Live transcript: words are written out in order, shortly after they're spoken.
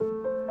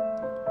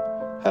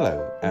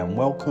Hello and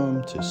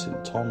welcome to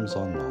St Thomas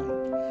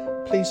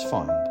Online. Please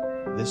find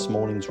this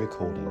morning's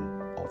recording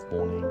of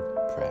morning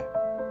prayer.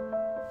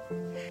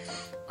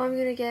 I'm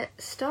going to get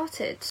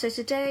started. So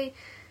today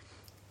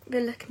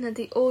we're looking at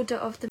the order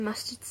of the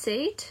mustard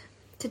seed.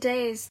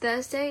 Today is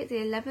Thursday, the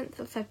 11th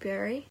of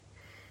February,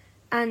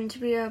 and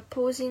we are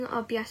pausing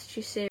our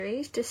Beatitude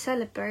series to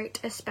celebrate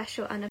a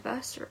special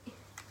anniversary.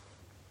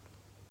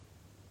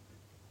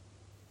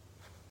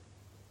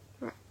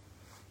 Right.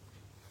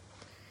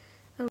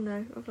 Oh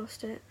no, I've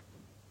lost it.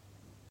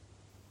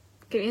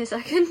 Give me a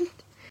second.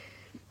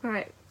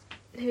 Right,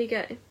 here we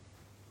go.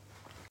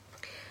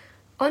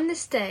 On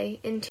this day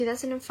in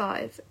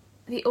 2005,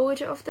 the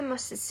Order of the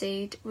Mustard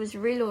Seed was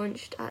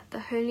relaunched at the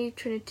Holy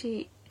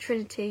Trinity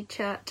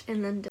Church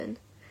in London.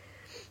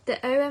 The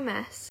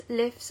OMS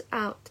lives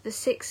out the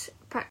 6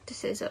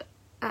 practices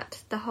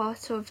at the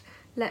heart of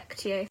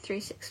Lectio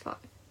 365.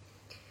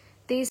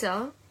 These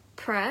are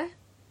prayer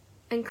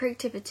and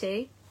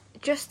creativity,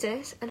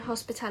 justice and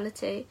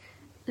hospitality,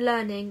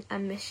 learning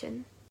and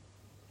mission.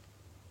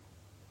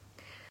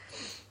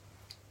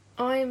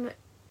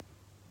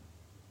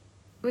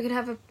 We can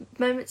have a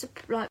moment to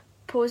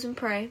pause and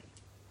pray,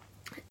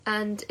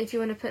 and if you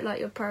want to put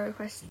your prayer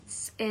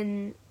requests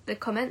in the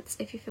comments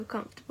if you feel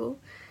comfortable,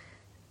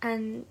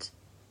 and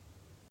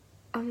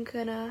I'm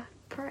gonna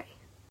pray.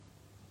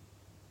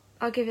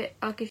 I'll give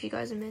you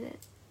guys a minute.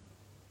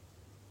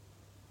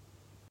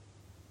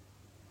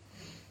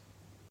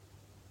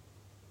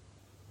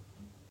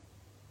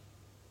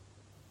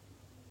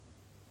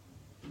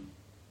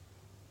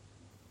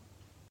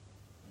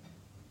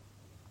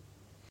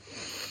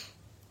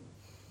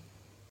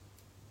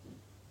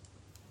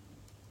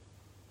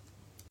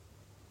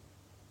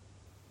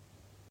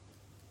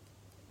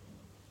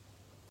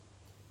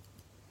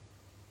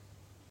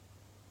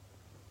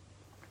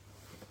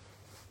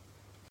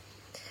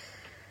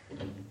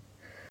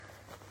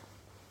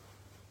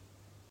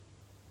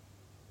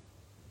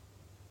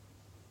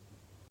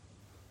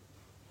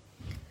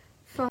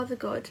 Father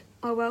God,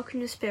 I welcome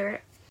your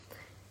Spirit.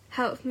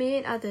 Help me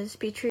and others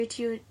be true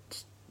to your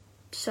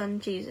Son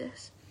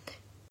Jesus,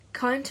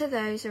 kind to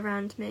those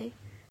around me,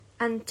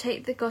 and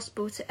take the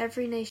gospel to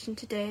every nation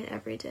today and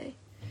every day.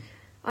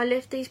 I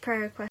lift these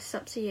prayer requests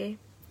up to you,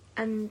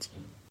 and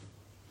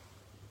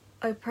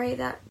I pray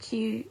that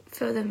you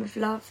fill them with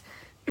love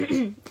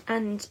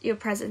and your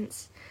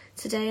presence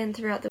today and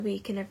throughout the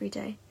week and every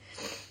day.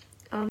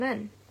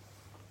 Amen.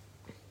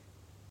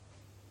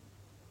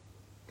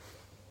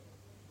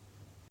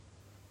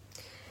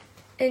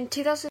 In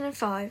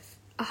 2005,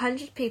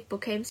 100 people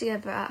came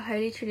together at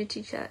Holy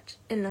Trinity Church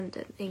in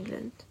London,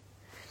 England.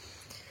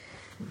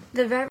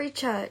 The very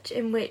church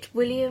in which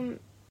William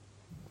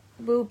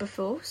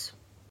Wilberforce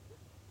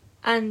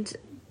and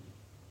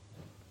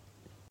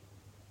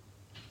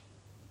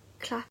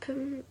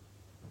Clapham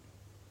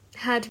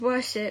had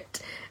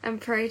worshipped and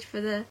prayed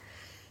for the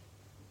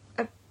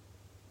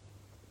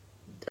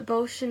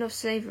abolition of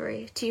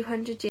slavery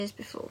 200 years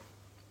before.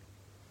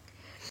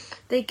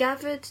 They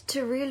gathered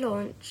to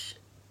relaunch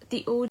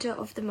the Order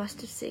of the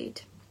Mustard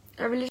Seed,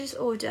 a religious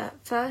order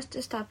first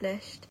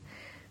established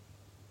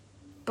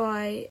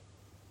by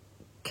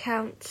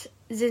Count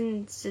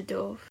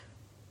Zinzendorf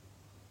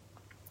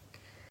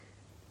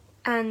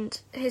and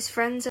his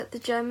friends at the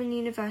German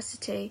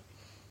university.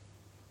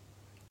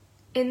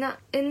 In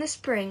the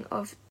spring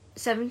of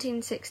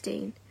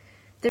 1716,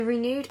 the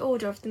renewed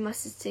Order of the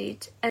Mustard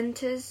Seed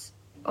enters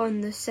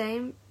on the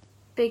same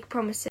big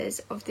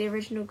promises of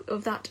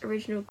that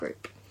original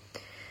group.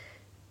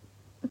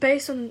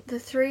 Based on the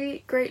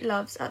 3 great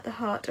loves at the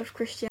heart of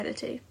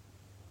Christianity,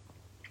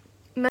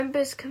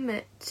 members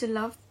commit to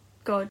love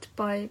God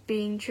by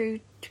being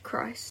true to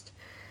Christ,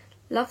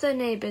 love their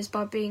neighbours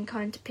by being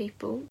kind to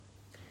people,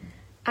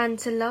 and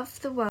to love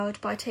the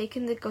world by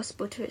taking the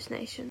gospel to its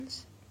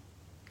nations.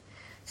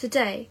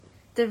 Today,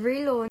 the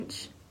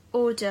relaunch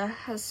order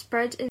has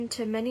spread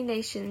into many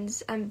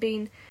nations and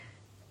been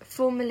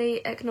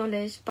formally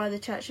acknowledged by the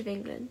Church of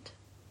England.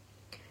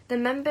 The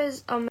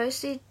members are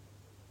mostly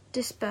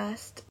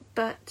dispersed,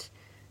 but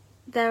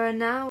there are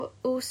now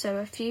also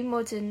a few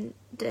modern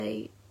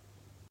day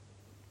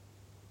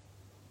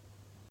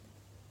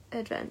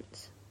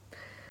events,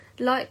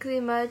 like the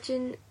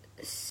emerging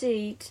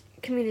seed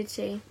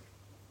community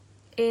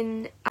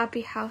in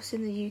Abbey House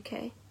in the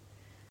UK.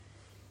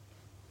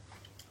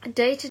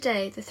 Day to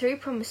day, the 3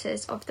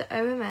 promises of the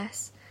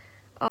OMS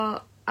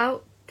are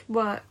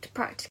outworked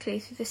practically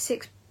through the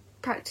 6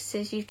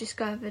 practices you've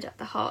discovered at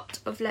the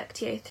heart of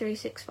Lectio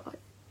 365.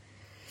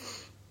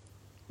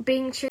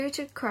 Being true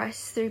to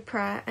Christ through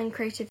prayer and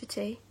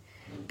creativity,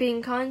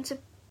 being kind to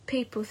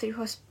people through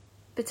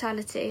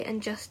hospitality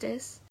and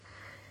justice,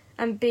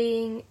 and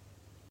being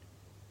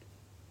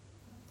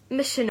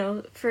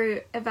missional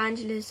through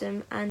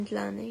evangelism and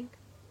learning.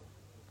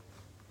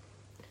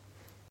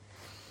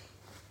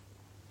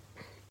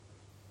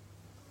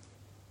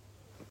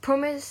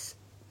 Promise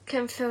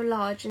can feel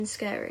large and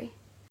scary.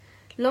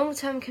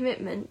 Long-term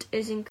commitment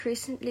is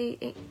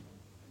increasingly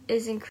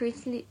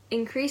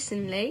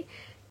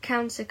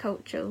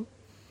countercultural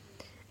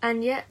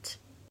and yet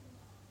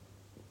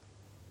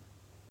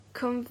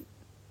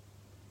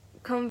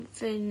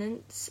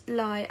covenants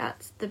lie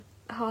at the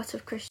heart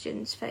of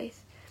Christians'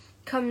 faith.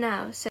 Come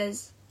now,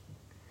 says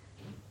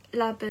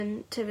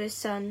Laban to his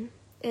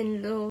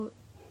son-in-law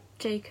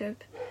Jacob,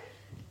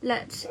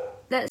 let's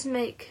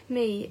make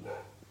me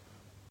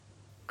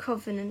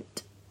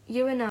covenant,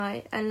 you and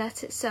I, and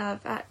let it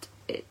serve at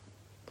it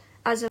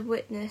as a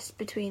witness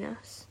between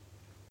us.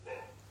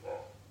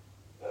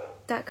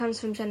 That comes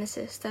from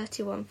Genesis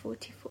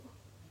 31:44.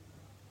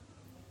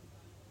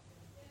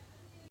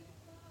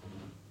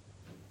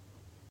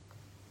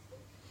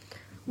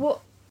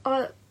 What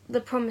are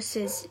the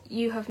promises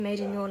you have made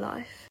in your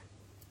life?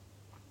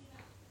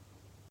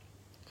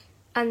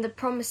 And the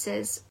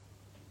promises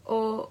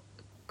or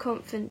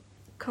covenants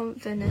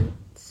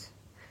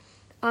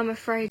I'm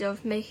afraid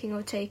of making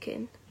or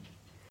taking.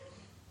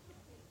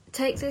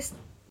 Take this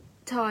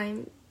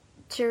time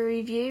to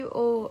review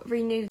or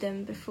renew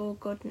them before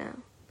God now.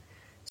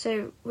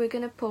 So we're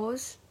going to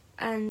pause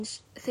and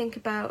think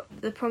about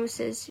the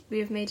promises we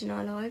have made in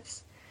our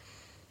lives.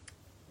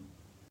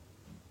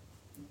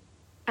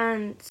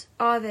 And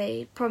are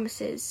they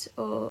promises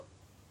or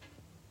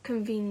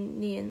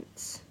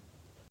convenience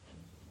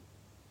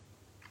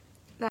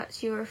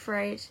that you're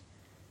afraid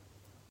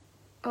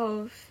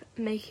of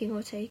making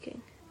or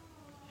taking?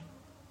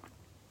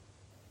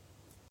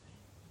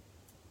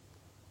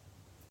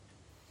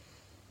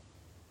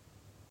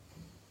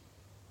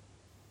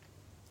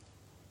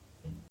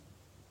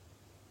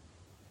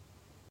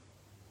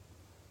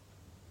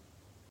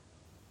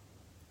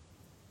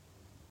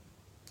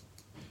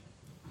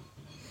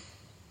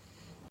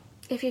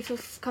 If you feel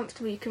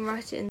comfortable, you can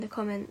write it in the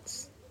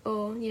comments,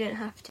 or you don't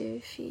have to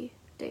if you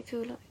don't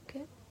feel like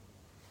it.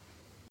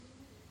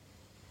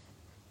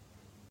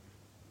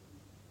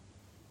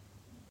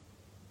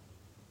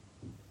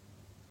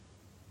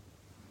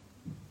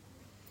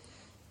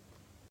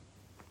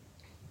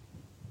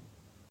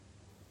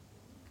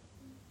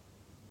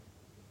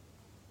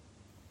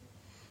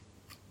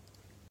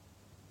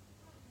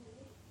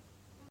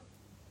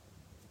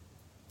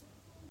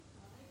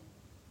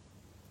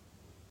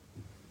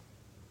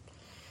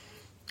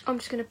 I'm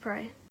just going to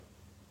pray.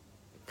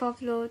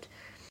 Father Lord,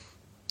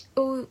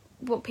 all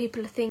what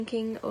people are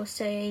thinking or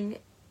saying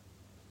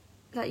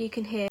that you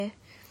can hear,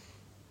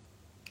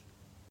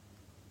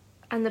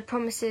 and the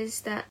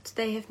promises that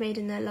they have made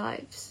in their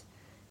lives,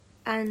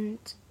 and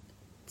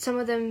some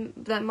of them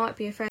that might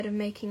be afraid of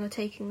making or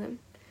taking them,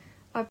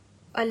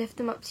 I lift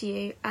them up to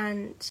you,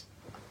 and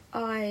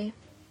I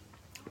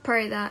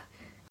pray that,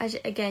 as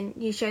again,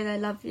 you show their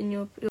love in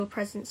your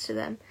presence to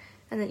them,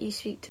 and that you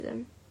speak to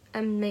them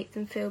and make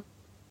them feel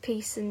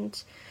peace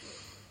and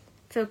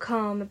feel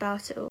calm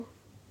about it all.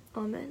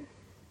 Amen.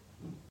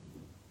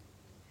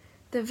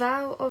 The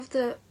vow of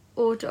the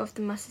Order of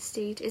the Mustard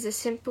Seed is a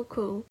simple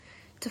call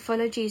to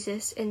follow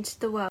Jesus into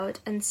the world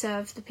and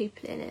serve the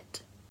people in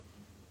it.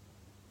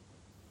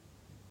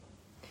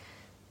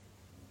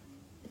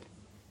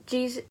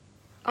 Jesus,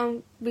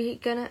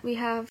 we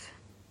have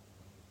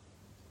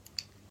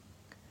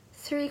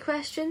 3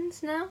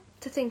 questions now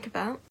to think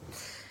about,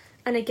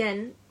 and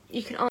again,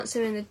 you can answer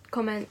them in the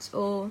comments,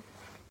 or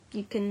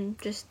you can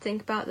just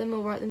think about them or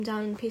write them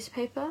down on a piece of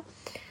paper.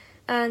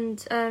 And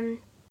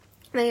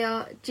they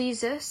are: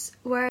 Jesus,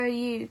 where are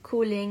you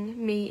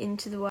calling me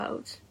into the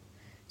world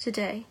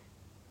today?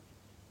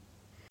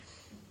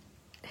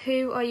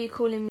 Who are you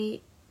calling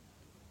me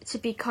to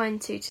be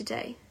kind to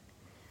today?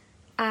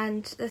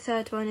 And the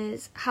third one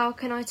is: how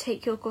can I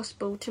take your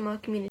gospel to my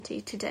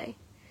community today?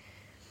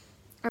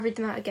 I'll read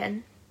them out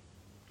again.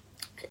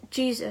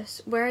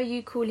 Jesus, where are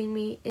you calling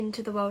me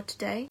into the world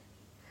today?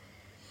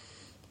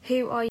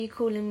 Who are you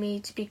calling me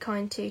to be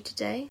kind to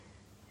today?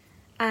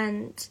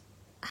 And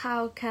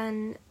how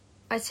can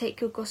I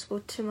take your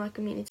gospel to my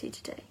community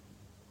today?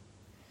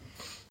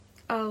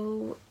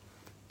 I'll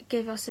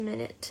give us a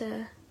minute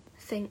to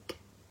think.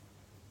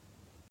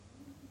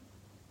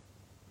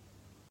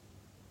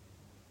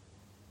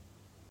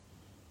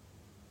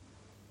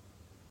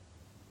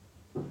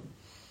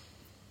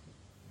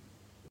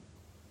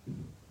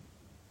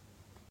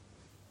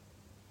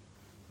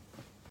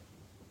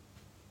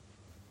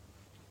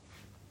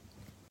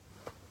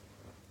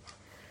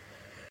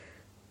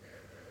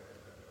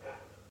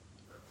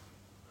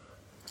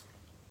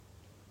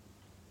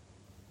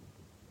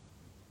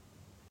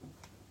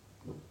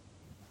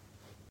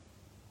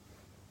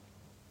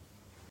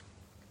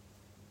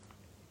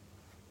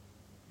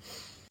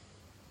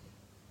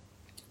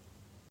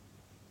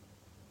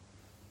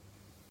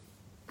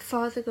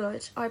 Father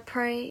God, I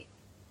pray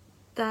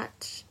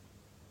that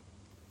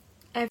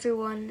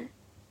everyone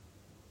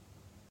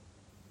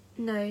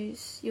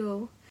knows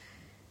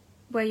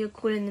where you're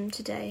calling them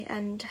today,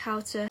 and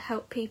how to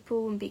help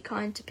people and be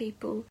kind to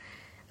people,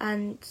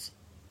 and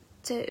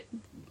to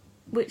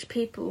which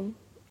people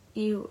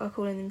you are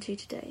calling them to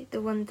today.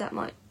 The ones that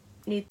might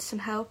need some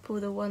help,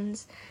 or the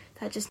ones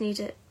that just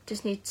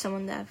need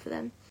someone there for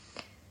them.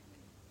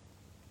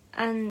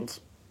 And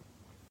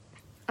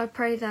I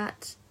pray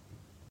that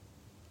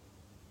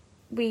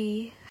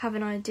we have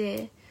an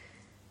idea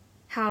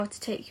how to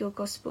take your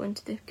gospel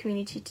into the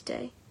community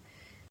today.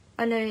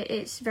 I know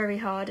it's very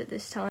hard at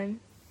this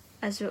time,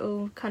 as we're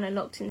all kind of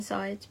locked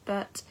inside,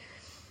 but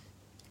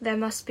there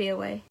must be a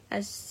way,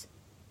 as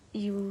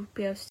you will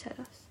be able to tell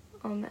us.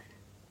 Amen.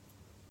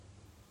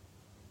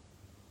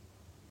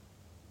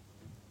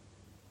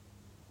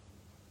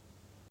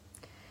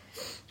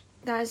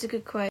 That is a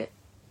good quote.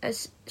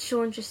 As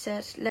Sean just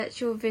said, let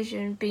your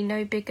vision be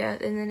no bigger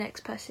than the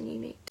next person you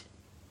meet.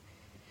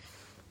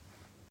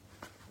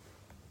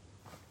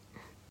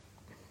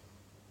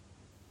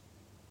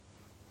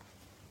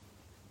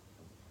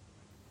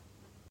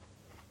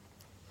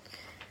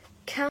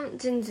 Count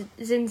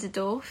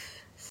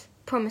Zinzendorf's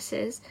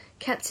promises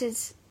kept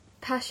his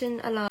passion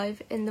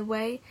alive in the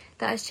way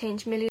that has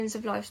changed millions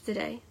of lives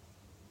today.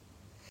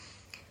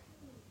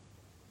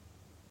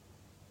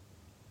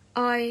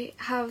 I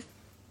have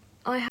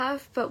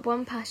but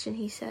one passion,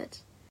 he said.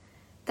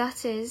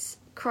 That is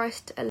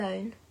Christ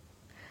alone.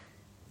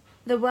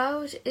 The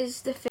world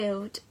is the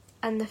field,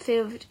 and the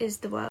field is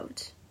the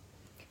world.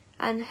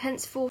 And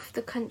henceforth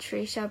the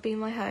country shall be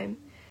my home,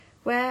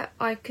 where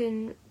I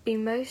can be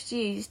most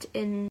used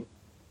in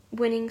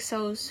winning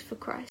souls for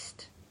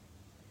Christ.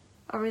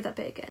 I'll read that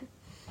bit again.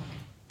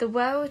 The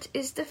world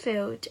is the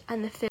field,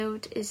 and the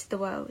field is the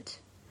world.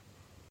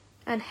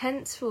 And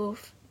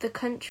henceforth the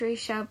country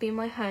shall be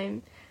my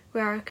home,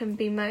 where I can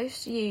be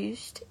most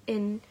used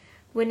in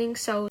winning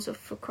souls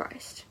for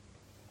Christ.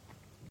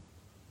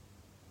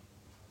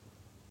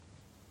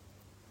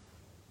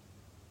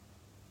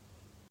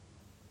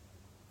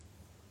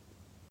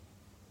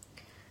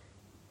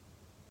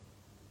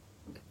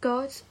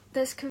 God,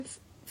 let's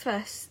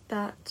confess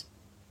that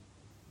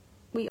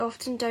we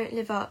often don't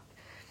live up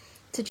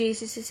to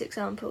Jesus'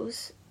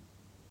 examples.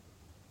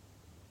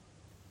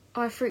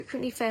 I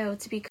frequently fail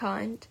to be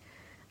kind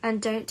and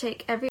don't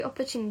take every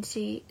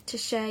opportunity to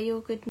share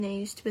your good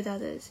news with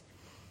others.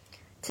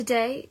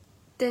 Today,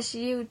 let's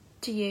yield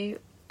to you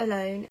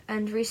alone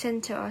and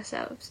recenter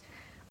ourselves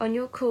on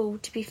your call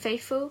to be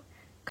faithful,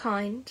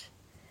 kind,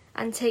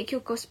 and take your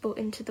gospel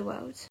into the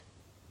world.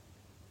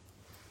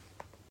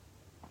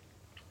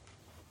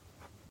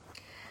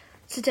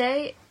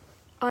 Today,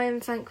 I am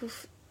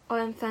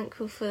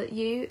thankful for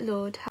you,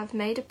 Lord, have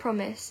made a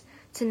promise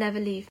to never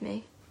leave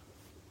me.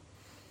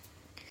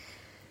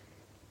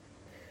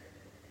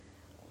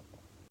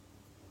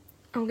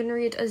 I'm going to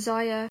read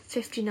Isaiah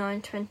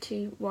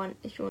 59:21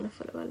 if you want to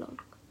follow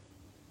along.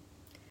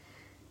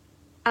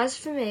 As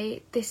for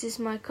me, this is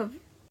my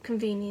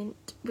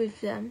convenient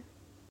with them,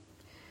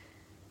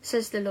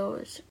 says the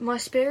Lord. My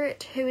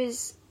spirit who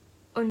is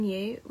on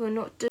you will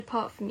not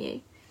depart from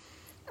you,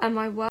 and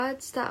my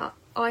words that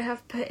I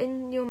have put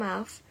in your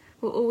mouth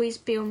will always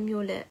be on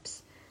your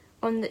lips,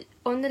 on the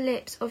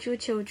lips of your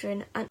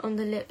children and on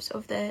the lips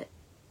of their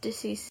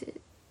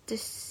descendants,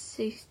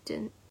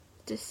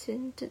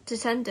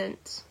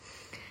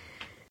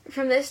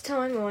 from this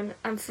time on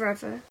and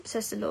forever,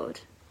 says the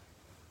Lord.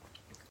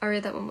 I'll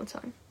read that one more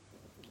time.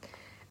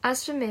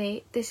 As for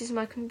me, this is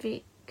my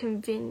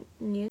convenient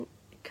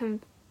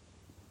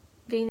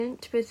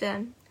with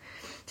them,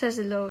 says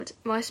the Lord.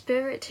 My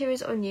spirit who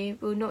is on you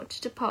will not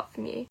depart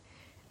from you,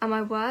 and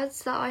my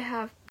words that I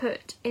have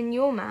put in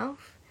your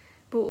mouth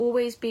will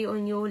always be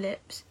on your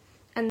lips,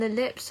 and the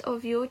lips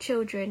of your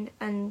children,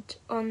 and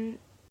on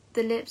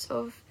the lips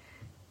of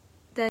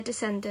their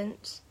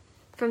descendants,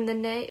 from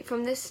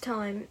this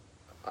time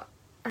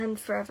and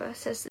forever,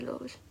 says the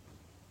Lord.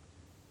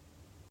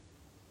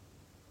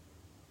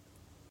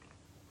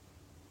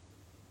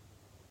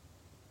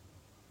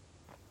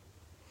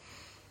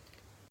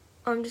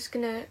 I'm just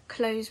going to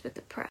close with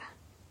the prayer.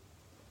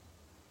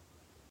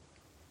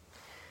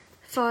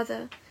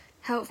 Father,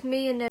 help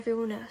me and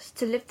everyone else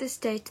to live this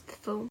day to the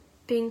full,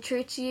 being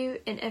true to you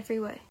in every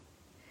way.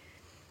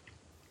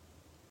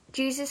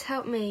 Jesus,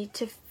 help me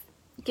to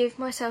give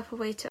myself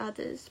away to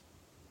others,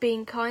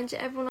 being kind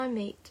to everyone I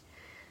meet.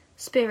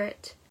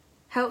 Spirit,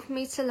 help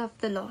me to love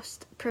the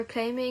lost,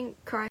 proclaiming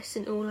Christ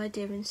in all I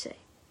do and say.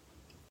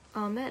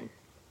 Amen.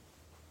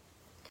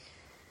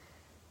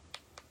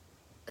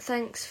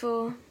 Thanks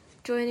for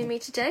joining me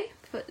today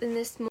in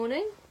this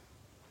morning,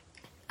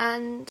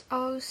 and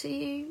I'll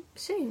see you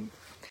soon.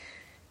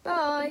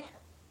 Bye.